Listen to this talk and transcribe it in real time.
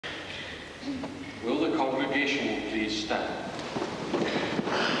Will the congregation please stand?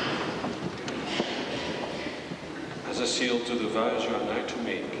 As a seal to the vows you are now to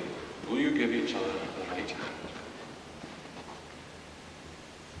make, will you give each other the right hand?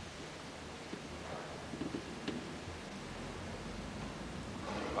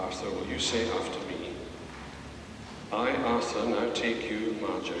 Arthur, will you say after me, I, Arthur, now take you,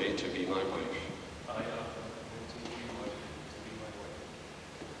 Marjorie, to be my wife. I, Arthur, now take you, Marjorie, to be my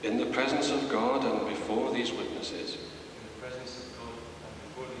wife. In the presence of God and before these witnesses, In the presence of God and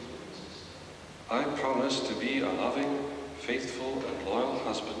before these witnesses, I promise to be a loving, faithful and loyal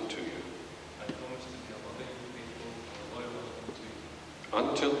husband to you, I promise to be a loving, faithful and loyal husband to you,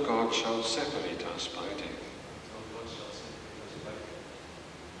 until God shall separate us by death. until God shall separate us by death.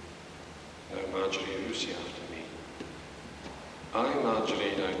 Now, Marjorie, you say after me, I,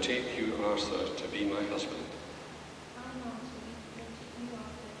 Marjorie, now take you, Arthur, to be my husband.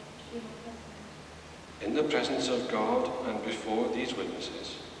 In the presence of God and before these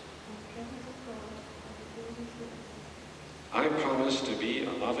witnesses, I promise to be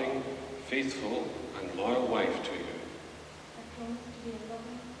a loving, faithful and loyal wife to you,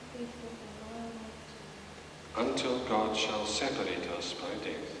 until God shall separate us by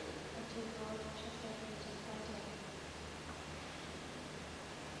death.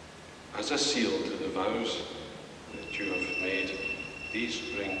 As a seal to the vows that you have made, these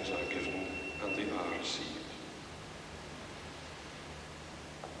rings are given and they are received.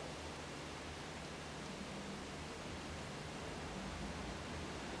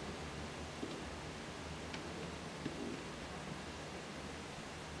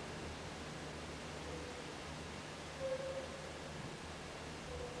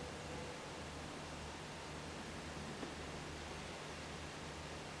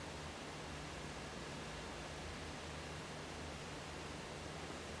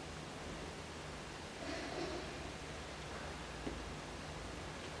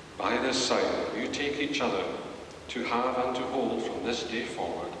 By this sign, you take each other to have and to hold from this day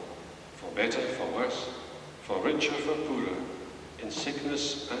forward, for better, for worse, for richer, for poorer, in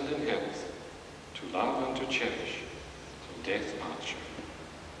sickness and in health, to love and to cherish, till death parts you.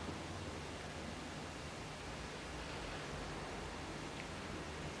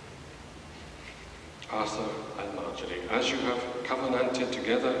 Arthur and Marjorie, as you have covenanted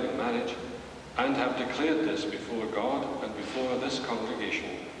together in marriage, and have declared this before God and before this congregation,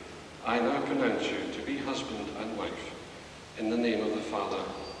 I now pronounce you to be husband and wife, in the name of the Father,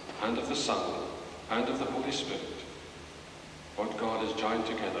 and of the Son, and of the Holy Spirit. What God has joined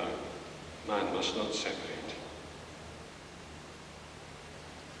together, man must not separate.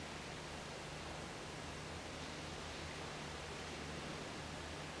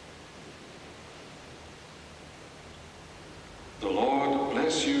 The Lord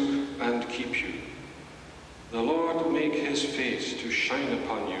bless you and keep you. The Lord make his face to shine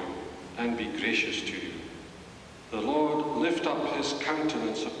upon you and be gracious to you. The Lord lift up his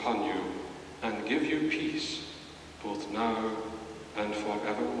countenance upon you and give you peace, both now and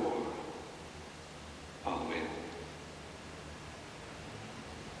forevermore. Amen.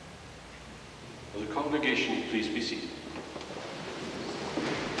 Will the congregation please be seated?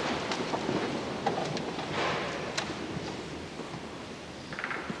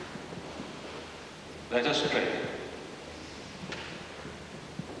 Let us pray.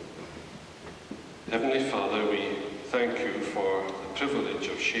 Heavenly Father, we thank you for the privilege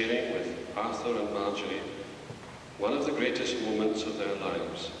of sharing with Arthur and Marjorie one of the greatest moments of their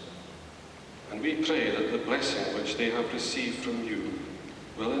lives. And we pray that the blessing which they have received from you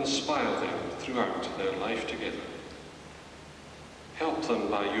will inspire them throughout their life together. Help them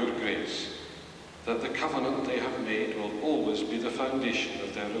by your grace that the covenant they have made will always be the foundation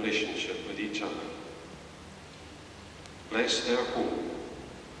of their relationship with each other. Bless their home.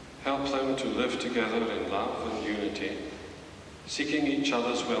 Help them to live together in love and unity, seeking each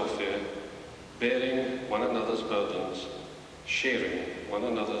other's welfare, bearing one another's burdens, sharing one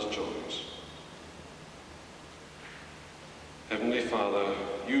another's joys. Heavenly Father,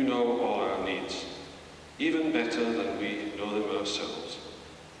 you know all our needs, even better than we know them ourselves.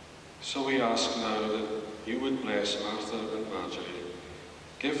 So we ask now that you would bless Arthur and Marjorie,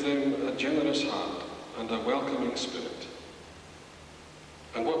 give them a generous heart and a welcoming spirit.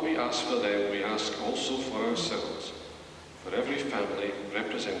 And what we ask for them, we ask also for ourselves, for every family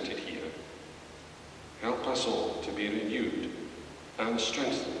represented here. Help us all to be renewed and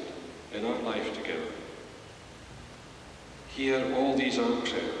strengthened in our life together. Hear all these our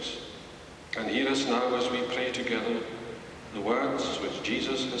prayers, and hear us now as we pray together the words which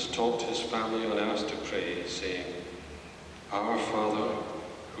Jesus has taught his family on earth to pray, saying, Our Father,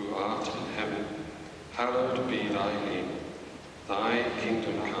 who art in thy name. Thy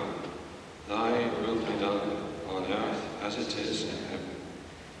kingdom come, thy will be done on earth as it is in heaven.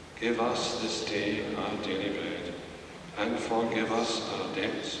 Give us this day our daily bread, and forgive us our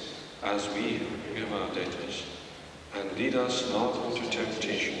debts as we forgive our debtors. And lead us not into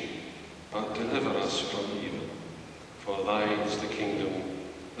temptation, but deliver us from evil. For thine is the kingdom,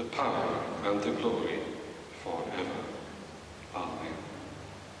 the power, and the glory, forever. Amen.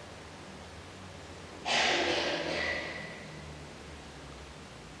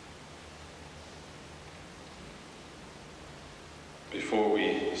 Before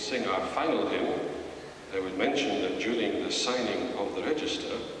we sing our final hymn, I would mention that during the signing of the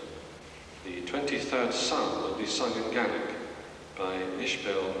register, the 23rd Psalm will be sung in Gaelic by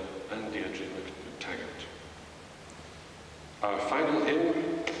Ishbel and Deirdre McTaggart. Our final hymn,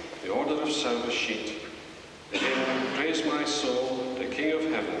 the Order of Service sheet, the hymn, Praise My Soul, the King of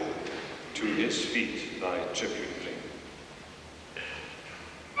Heaven, to his feet thy tribute bring.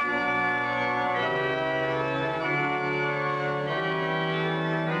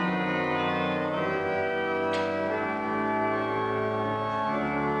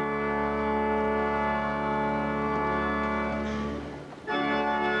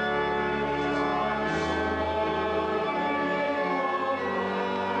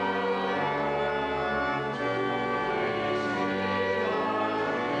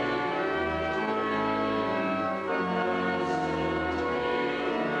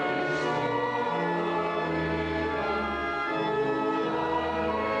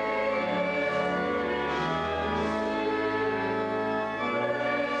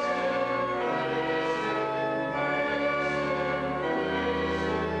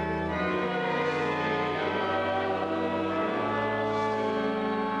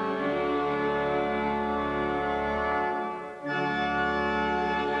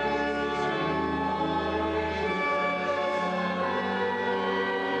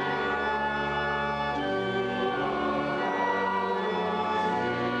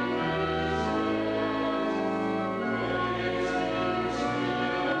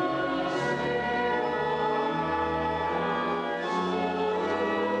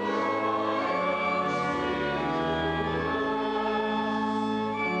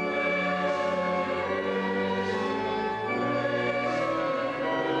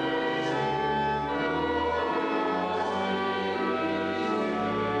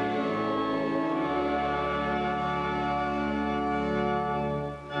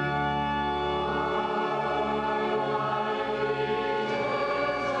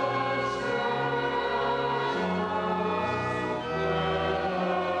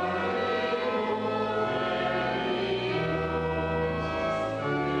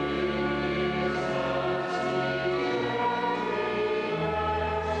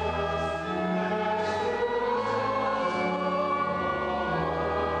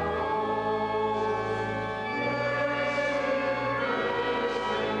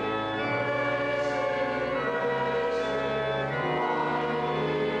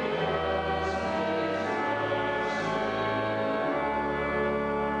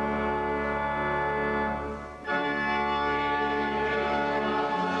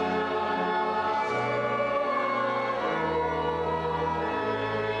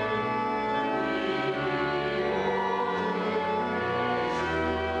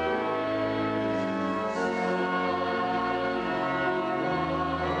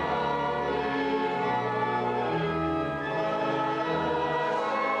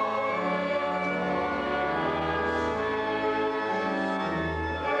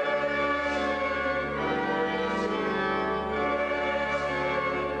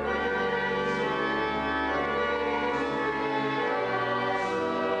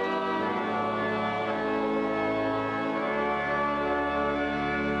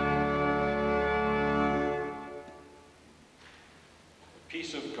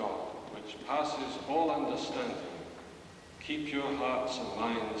 Peace of God, which passes all understanding, keep your hearts and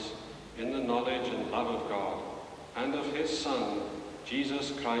minds in the knowledge and love of God and of his Son,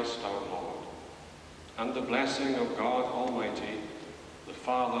 Jesus Christ our Lord. And the blessing of God Almighty, the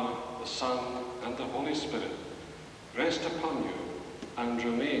Father, the Son, and the Holy Spirit rest upon you and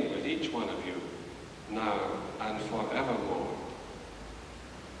remain with each one of you, now and forevermore.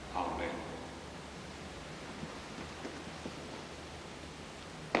 Amen.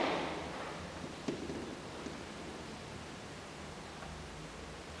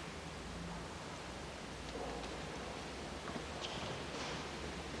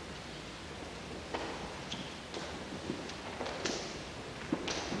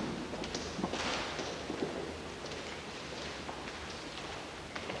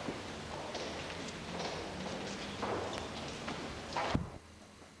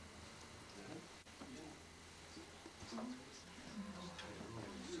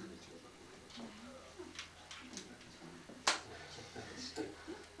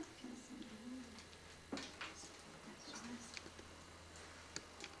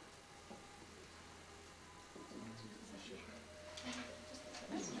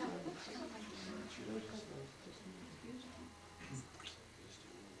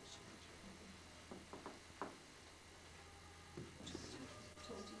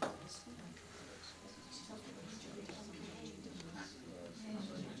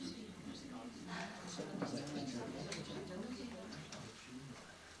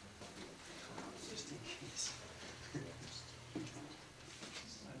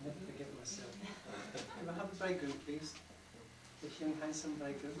 bridegroom, please. This young, handsome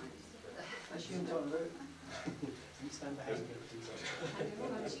bridegroom. That's you and John Root. You stand behind her, please.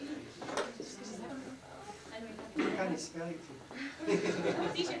 You can't spell it.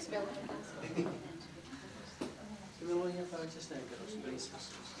 So we'll only have to just now, girls, please.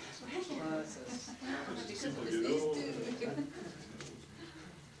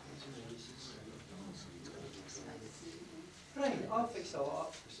 Right, I'll fix it all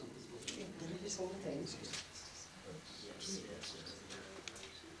up. Can you just hold the things?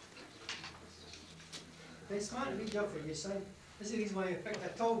 Best man, big job for you, son. This is the reason why I picked a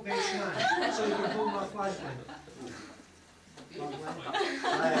tall best man, so you can hold my flag down.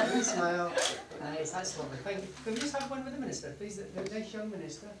 Right, please smile. Nice, that's lovely. Thank you. Can we just have one with the minister, please? The nice young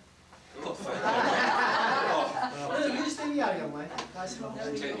minister. No, you stay here, young man. That's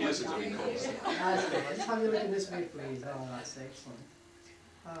lovely. 10 years ago he called. That's lovely. Just have you look in this way, please. Oh, that's excellent.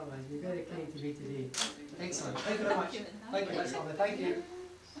 Oh, man, you're very kind to me today. Excellent. Thank you very much. Thank you, that's lovely. Thank you.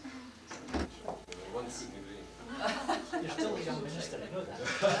 One couldn't agree. You're still a young minister, I know that.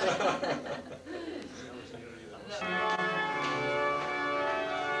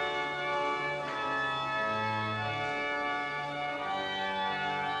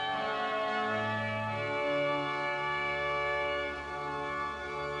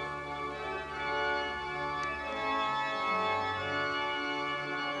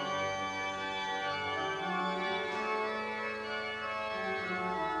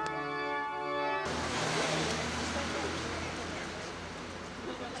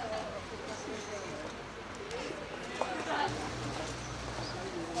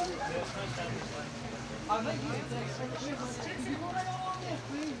 I'd like you to take please, right along there,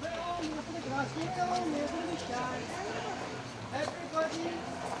 please, right along there for the grass, right along there for the sky. Everybody,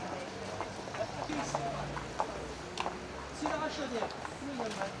 please. See that I showed you? Come here,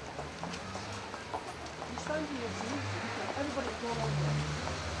 young man. You stand here, see? Everybody go along there.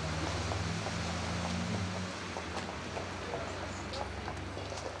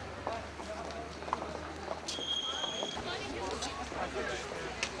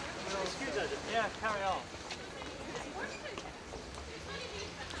 Yeah, carry on.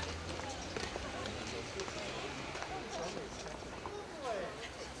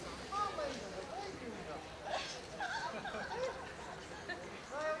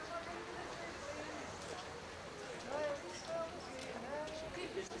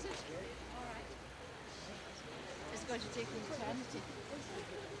 It's going to take an eternity.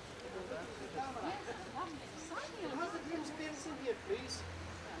 Have the groom's parents in here, please.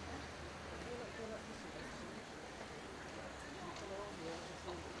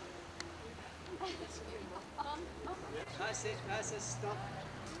 That's it, stop.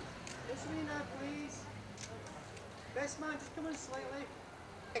 This way now, please. Best man, just come in slightly.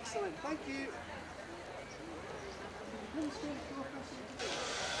 Excellent, thank you.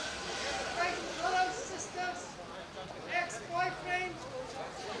 Right, brothers, sisters, ex-boyfriend.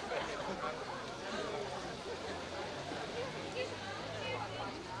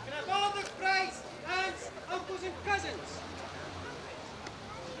 Can I have all the brides, aunts, uncles and cousins?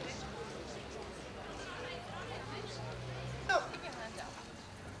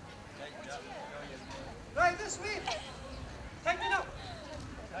 Right, this way. Tighten up.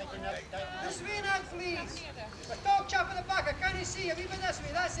 This way now, please. The tall chap in the back, I can't see you. Even this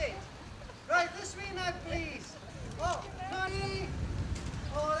way, that's it. Right, this way now, please. Oh, honey.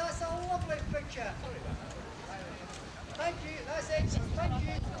 Oh, that's a lovely picture. Thank you, that's excellent. Thank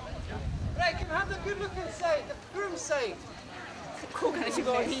you. Right, can we have the good looking side, the groom side? Koga neće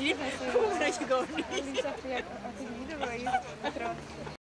govoriti.